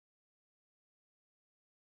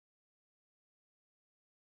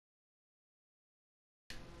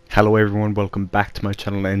Hello everyone, welcome back to my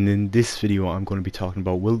channel, and in this video I'm going to be talking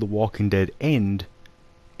about, will The Walking Dead end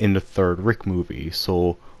in the third Rick movie?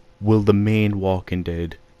 So will the main Walking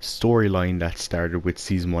Dead storyline that started with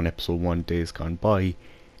season 1 episode 1 Days Gone By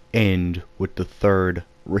end with the third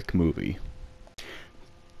Rick movie?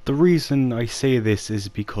 The reason I say this is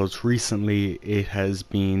because recently it has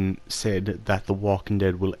been said that The Walking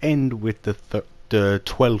Dead will end with the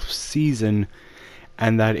 12th season,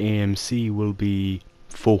 and that AMC will be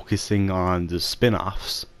focusing on the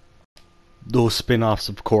spin-offs. Those spin-offs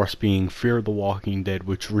of course being Fear the Walking Dead,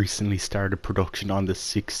 which recently started production on the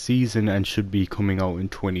 6th season and should be coming out in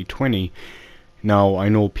 2020. Now I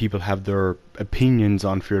know people have their opinions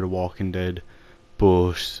on Fear the Walking Dead,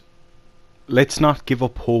 but let's not give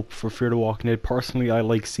up hope for Fear the Walking Dead. Personally, I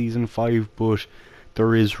like season 5, but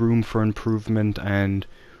there is room for improvement, and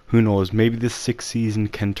who knows, maybe the 6th season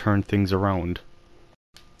can turn things around.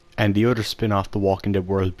 And the other spin-off, The Walking Dead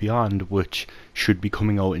World Beyond, which should be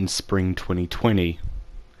coming out in spring 2020.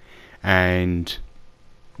 And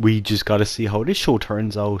we just gotta see how this show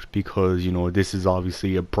turns out, because, you know, this is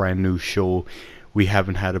obviously a brand new show. We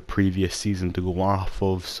haven't had a previous season to go off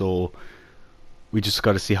of, so we just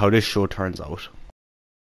gotta see how this show turns out.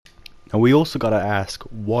 Now we also gotta ask,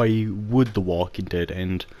 why would The Walking Dead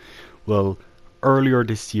end? Well, earlier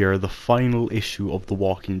this year, the final issue of The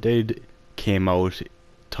Walking Dead came out,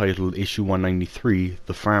 titled issue 193,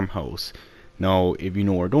 The Farmhouse. Now, if you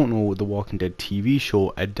know or don't know, the Walking Dead TV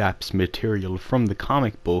show adapts material from the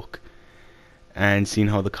comic book, and seeing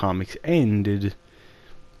how the comics ended,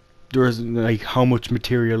 there's like, how much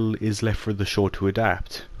material is left for the show to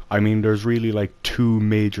adapt? I mean, there's really like two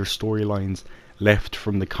major storylines left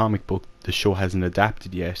from the comic book the show hasn't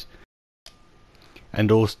adapted yet, and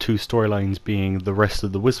those two storylines being the rest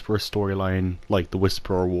of the Whisperer storyline, like the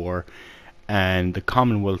Whisperer War, and the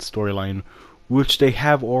Commonwealth storyline, which they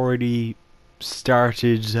have already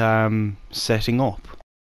started setting up.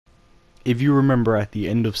 If you remember, at the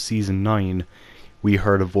end of season 9 we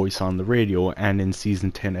heard a voice on the radio, and in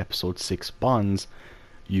season 10 episode 6 Bonds,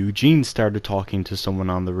 Eugene started talking to someone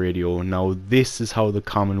on the radio. Now this is how the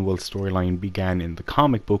Commonwealth storyline began in the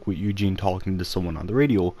comic book, with Eugene talking to someone on the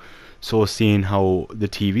radio. So seeing how the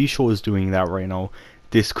TV show is doing that right now,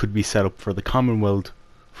 this could be set up for the Commonwealth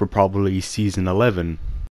for probably season 11.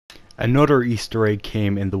 Another Easter egg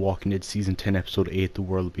came in The Walking Dead season 10 episode 8 The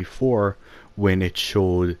World Before, when it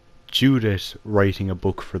showed Judith writing a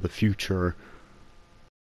book for the future,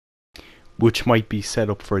 which might be set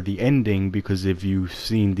up for the ending, because if you've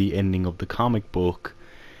seen the ending of the comic book,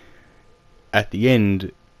 at the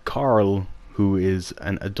end Carl, who is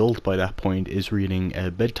an adult by that point, is reading a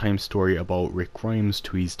bedtime story about Rick Grimes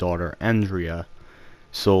to his daughter Andrea.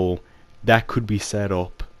 So that could be set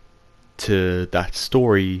up to that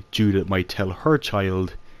story Judith might tell her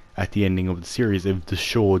child at the ending of the series, if the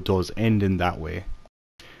show does end in that way.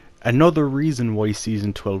 Another reason why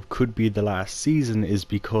season 12 could be the last season is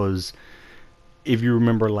because, if you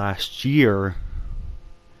remember last year,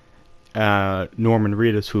 Norman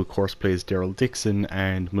Reedus, who of course plays Daryl Dixon,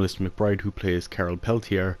 and Melissa McBride, who plays Carol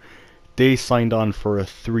Peltier, they signed on for a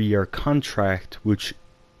 3-year contract, which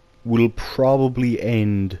will probably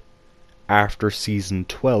end after season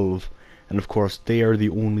 12, and of course they are the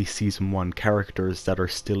only season 1 characters that are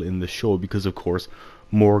still in the show, because of course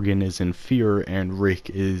Morgan is in Fear and Rick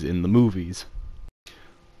is in the movies.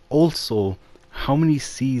 Also, how many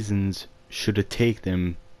seasons should it take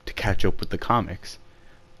them to catch up with the comics?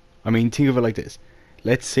 I mean, think of it like this.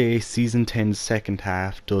 Let's say season 10's second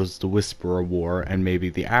half does the Whisperer War and maybe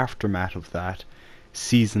the aftermath of that.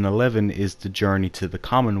 Season 11 is the journey to the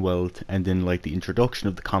Commonwealth, and then like the introduction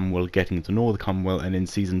of the Commonwealth, getting to know the Commonwealth, and then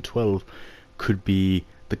season 12 could be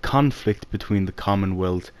the conflict between the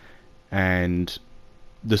Commonwealth and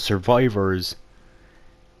the survivors.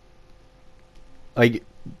 Like,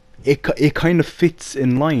 it kind of fits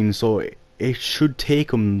in line, so it should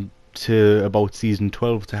take them to about season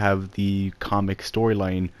 12 to have the comic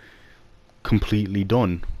storyline completely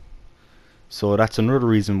done. So that's another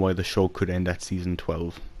reason why the show could end at season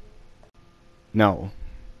 12. Now,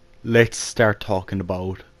 let's start talking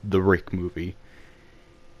about the Rick movie.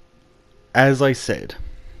 As I said,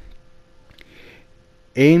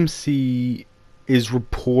 AMC is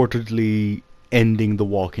reportedly ending The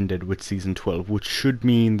Walking Dead with season 12, which should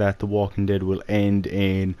mean that The Walking Dead will end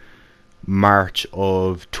in March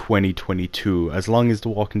of 2022. As long as The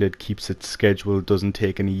Walking Dead keeps its schedule, doesn't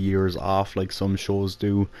take any years off like some shows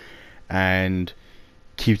do, and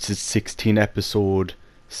keeps its 16 episode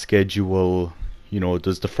schedule, you know,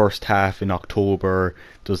 does the first half in October,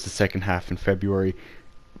 does the second half in February,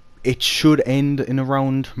 it should end in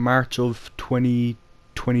around March of 2022.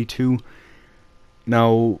 2022.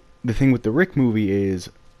 Now, the thing with the Rick movie is,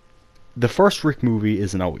 the first Rick movie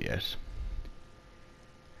isn't out yet.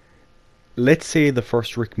 Let's say the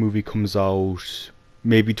first Rick movie comes out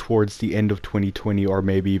maybe towards the end of 2020 or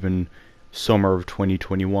maybe even summer of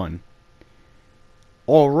 2021.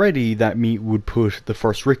 Already that would put the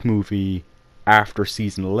first Rick movie after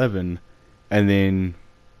season 11, and then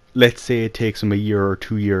let's say it takes them a year or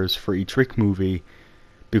 2 years for each Rick movie,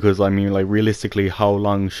 because I mean, like, realistically, how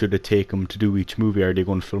long should it take them to do each movie? Are they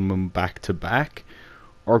going to film them back to back,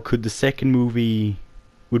 or could the second movie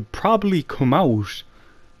would probably come out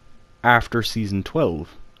after season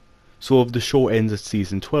 12? So if the show ends at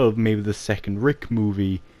season 12, maybe the second Rick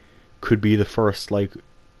movie could be the first, like,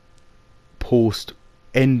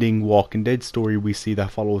 post-ending Walking Dead story we see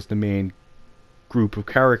that follows the main group of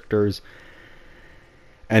characters.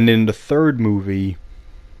 And then the third movie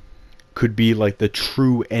could be like the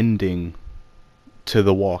true ending to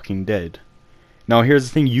The Walking Dead. Now here's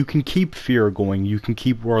the thing, you can keep Fear going, you can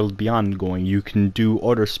keep World Beyond going, you can do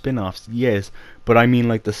other spin-offs, yes, but I mean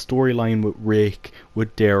like the storyline with Rick,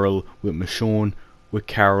 with Daryl, with Michonne, with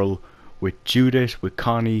Carol, with Judith, with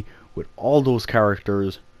Connie, with all those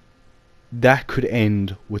characters, that could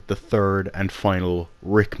end with the third and final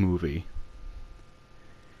Rick movie.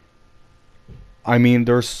 I mean,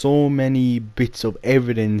 there's so many bits of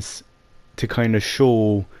evidence to kind of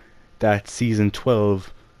show that season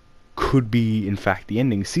 12 could be in fact the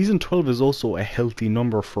ending. Season 12 is also a healthy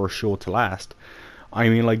number for a show to last. I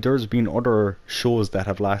mean, like, there's been other shows that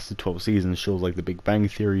have lasted 12 seasons, shows like The Big Bang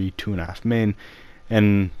Theory, 2.5 Men,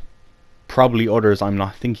 and probably others I'm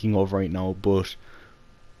not thinking of right now, but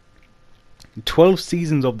 12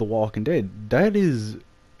 seasons of The Walking Dead, that is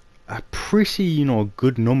a pretty, you know,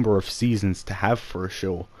 good number of seasons to have for a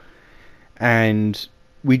show. And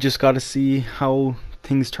we just got to see how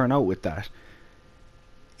things turn out with that.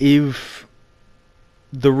 If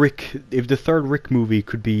the third Rick movie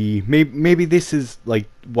could be, maybe this is like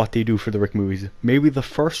what they do for the Rick movies. Maybe the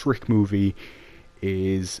first Rick movie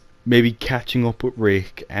is maybe catching up with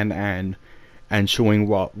Rick and Anne and showing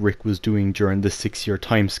what Rick was doing during the 6-year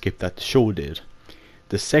time skip that the show did.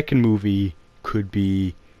 The second movie could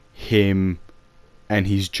be him and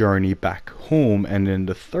his journey back home, and then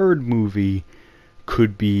the third movie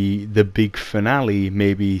could be the big finale,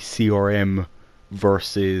 maybe CRM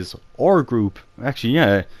versus our group. Actually,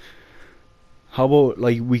 yeah, how about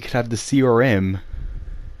like we could have the CRM,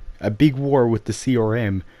 a big war with the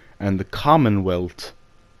CRM and the Commonwealth.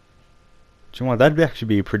 Do you know what, that'd actually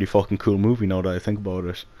be a pretty fucking cool movie now that I think about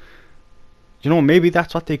it. You know, maybe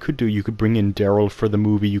that's what they could do. You could bring in Daryl for the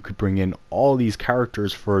movie, you could bring in all these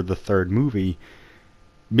characters for the third movie.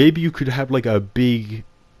 Maybe you could have like a big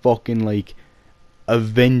fucking like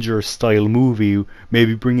Avenger style movie.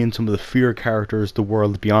 Maybe bring in some of the Fear characters, the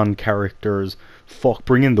World Beyond characters,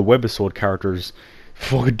 bring in the webisode characters,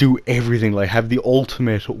 fucking do everything, like have the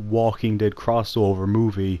ultimate Walking Dead crossover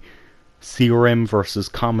movie, CRM versus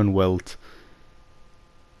Commonwealth.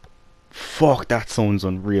 Fuck, that sounds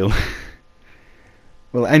unreal.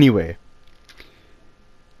 Well, anyway,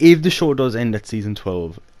 if the show does end at season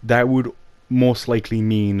 12, that would most likely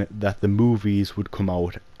mean that the movies would come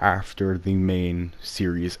out after the main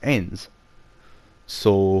series ends.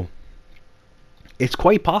 So it's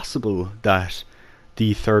quite possible that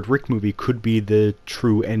the third Rick movie could be the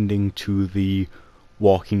true ending to the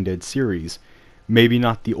Walking Dead series. Maybe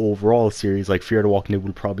not the overall series, like Fear the Walking Dead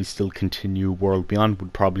will probably still continue, World Beyond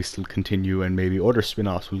would probably still continue, and maybe other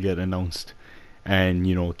spin-offs will get announced and,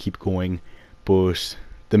 you know, keep going, but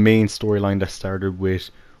the main storyline that started with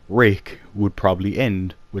Rick would probably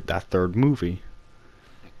end with that third movie.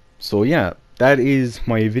 So yeah, that is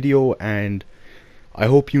my video, and I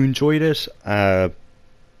hope you enjoyed it.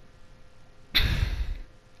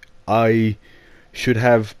 I should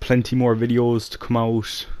have plenty more videos to come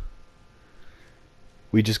out.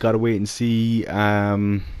 We just gotta wait and see.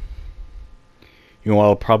 You know,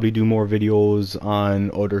 I'll probably do more videos on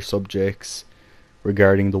other subjects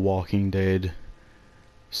regarding The Walking Dead.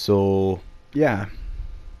 So yeah,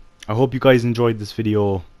 I hope you guys enjoyed this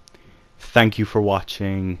video. Thank you for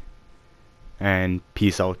watching, and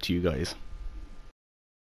peace out to you guys.